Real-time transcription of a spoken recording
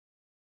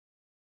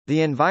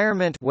The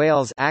Environment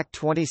Wales Act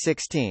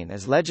 2016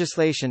 is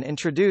legislation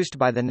introduced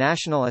by the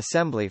National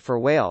Assembly for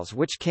Wales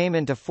which came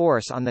into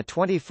force on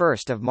 21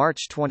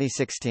 March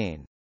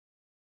 2016.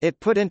 It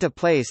put into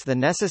place the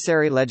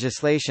necessary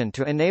legislation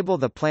to enable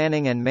the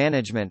planning and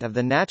management of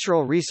the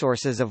natural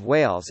resources of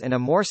Wales in a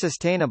more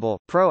sustainable,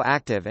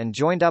 proactive and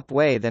joined-up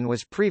way than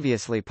was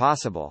previously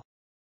possible.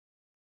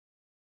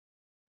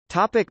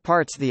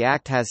 Parts. The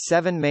Act has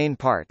 7 main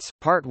parts.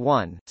 Part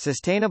 1,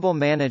 Sustainable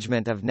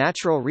Management of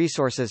Natural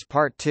Resources.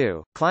 Part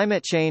 2,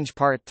 Climate Change.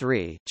 Part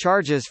 3,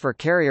 Charges for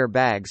Carrier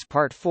Bags.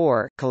 Part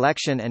 4,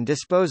 Collection and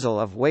Disposal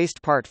of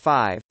Waste. Part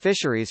 5,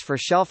 Fisheries for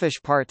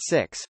Shellfish. Part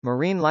 6,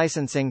 Marine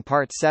Licensing.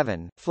 Part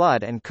 7,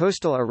 Flood and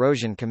Coastal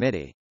Erosion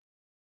Committee.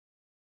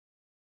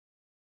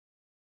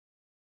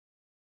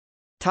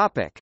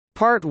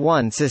 Part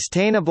 1,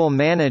 Sustainable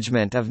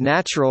Management of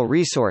Natural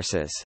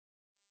Resources.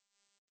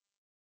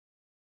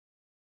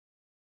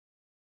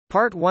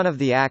 Part 1 of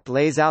the Act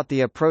lays out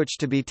the approach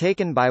to be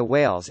taken by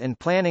Wales in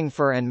planning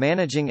for and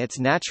managing its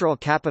natural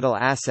capital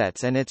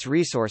assets and its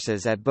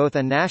resources at both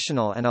a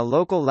national and a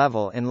local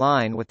level in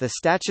line with the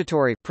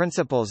statutory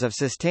principles of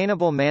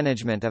sustainable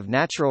management of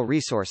natural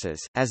resources,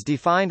 as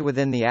defined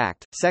within the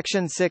Act.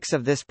 Section 6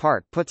 of this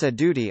part puts a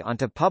duty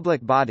onto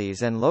public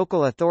bodies and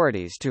local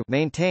authorities to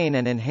maintain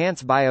and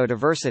enhance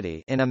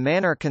biodiversity in a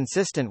manner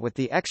consistent with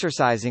the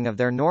exercising of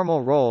their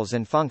normal roles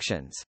and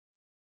functions.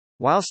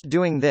 Whilst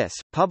doing this,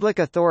 public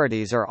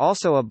authorities are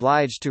also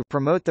obliged to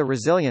promote the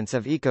resilience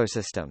of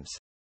ecosystems.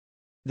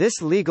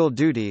 This legal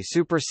duty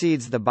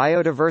supersedes the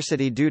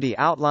biodiversity duty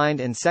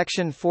outlined in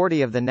Section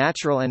 40 of the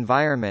Natural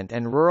Environment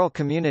and Rural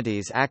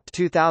Communities Act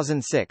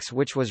 2006,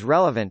 which was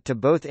relevant to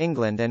both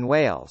England and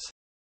Wales.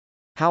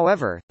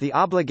 However, the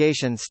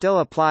obligation still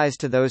applies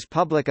to those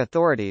public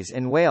authorities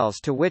in Wales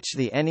to which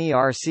the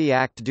NERC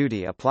Act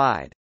duty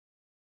applied.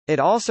 It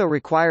also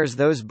requires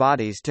those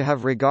bodies to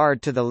have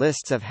regard to the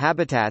lists of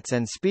habitats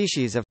and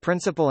species of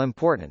principal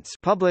importance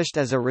published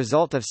as a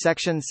result of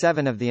Section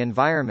 7 of the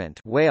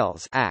Environment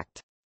Wales Act.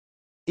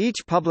 Each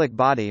public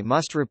body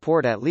must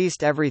report at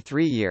least every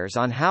 3 years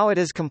on how it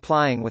is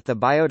complying with the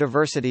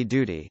biodiversity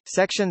duty.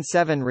 Section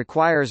 7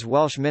 requires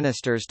Welsh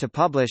ministers to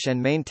publish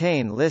and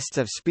maintain lists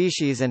of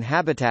species and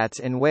habitats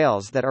in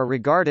Wales that are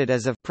regarded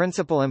as of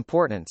principal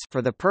importance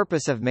for the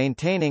purpose of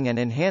maintaining and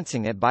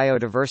enhancing its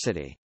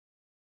biodiversity.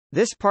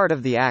 This part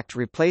of the Act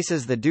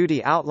replaces the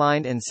duty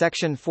outlined in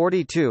Section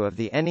 42 of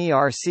the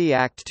NERC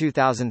Act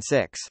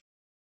 2006.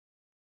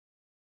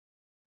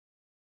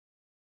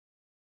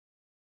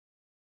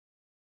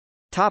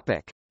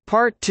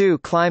 Part 2,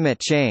 Climate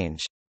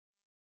Change.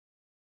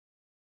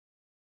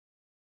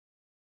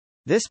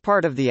 This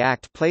part of the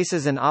Act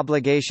places an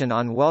obligation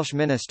on Welsh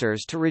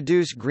ministers to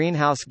reduce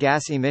greenhouse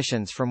gas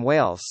emissions from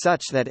Wales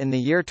such that in the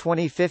year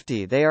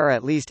 2050 they are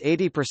at least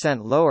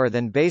 80% lower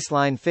than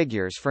baseline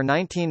figures for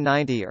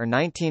 1990 or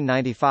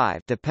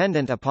 1995,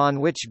 dependent upon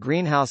which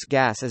greenhouse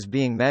gas is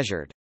being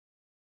measured.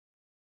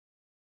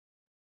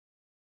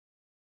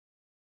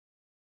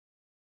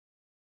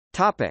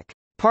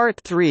 Part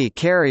 3,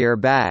 Carrier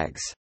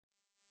Bags.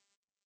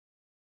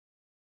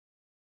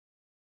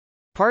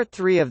 Part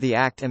 3 of the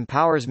Act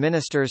empowers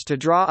ministers to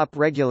draw up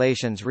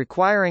regulations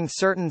requiring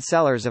certain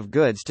sellers of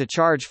goods to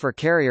charge for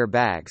carrier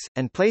bags,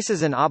 and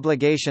places an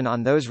obligation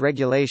on those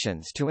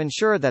regulations to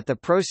ensure that the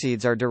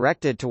proceeds are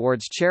directed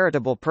towards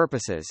charitable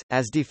purposes,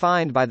 as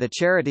defined by the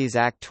Charities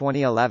Act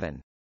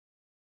 2011.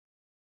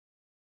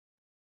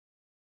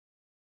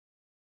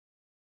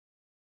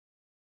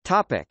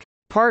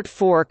 Part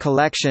 4,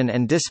 Collection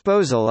and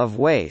Disposal of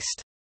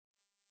Waste.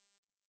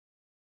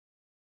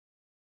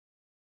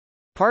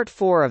 Part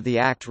 4 of the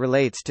Act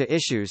relates to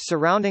issues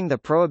surrounding the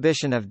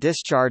prohibition of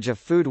discharge of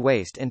food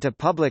waste into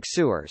public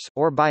sewers,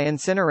 or by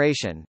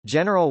incineration,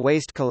 general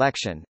waste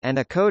collection, and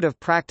a code of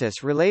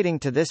practice relating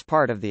to this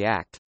part of the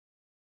Act.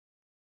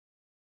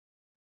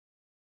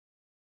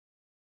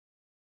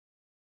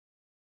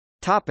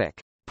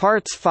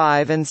 Parts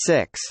 5 and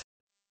 6.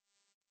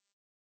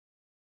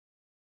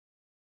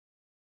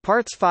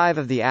 Parts 5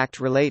 of the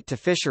Act relate to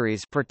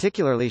fisheries,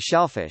 particularly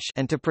shellfish,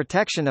 and to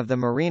protection of the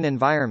marine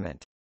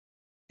environment.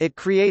 It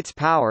creates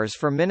powers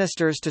for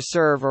ministers to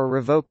serve or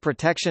revoke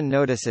protection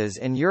notices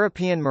in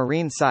European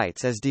marine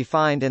sites as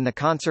defined in the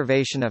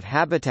Conservation of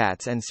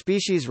Habitats and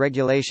Species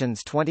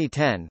Regulations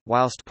 2010,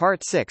 whilst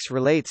Part 6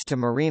 relates to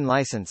marine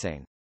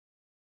licensing.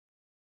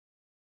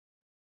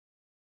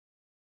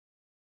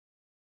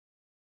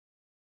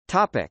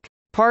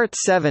 Part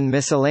 7,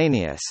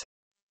 Miscellaneous.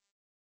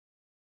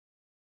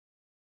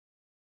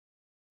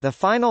 The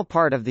final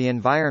part of the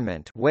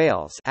Environment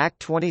Wales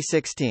Act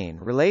 2016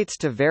 relates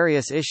to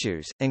various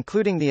issues,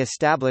 including the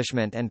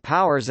establishment and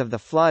powers of the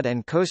Flood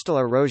and Coastal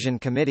Erosion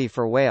Committee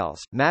for Wales,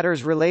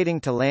 matters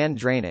relating to land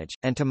drainage,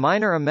 and to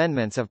minor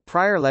amendments of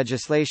prior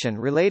legislation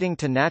relating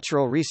to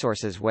natural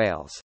resources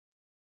Wales.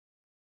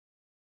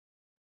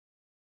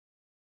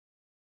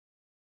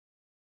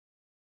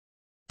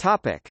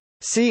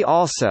 See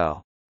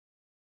also: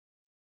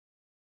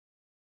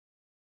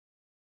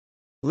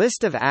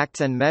 List of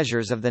acts and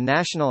measures of the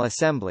National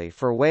Assembly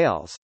for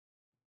Wales.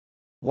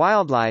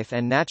 Wildlife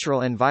and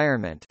Natural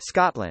Environment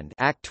Scotland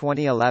Act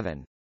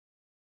 2011.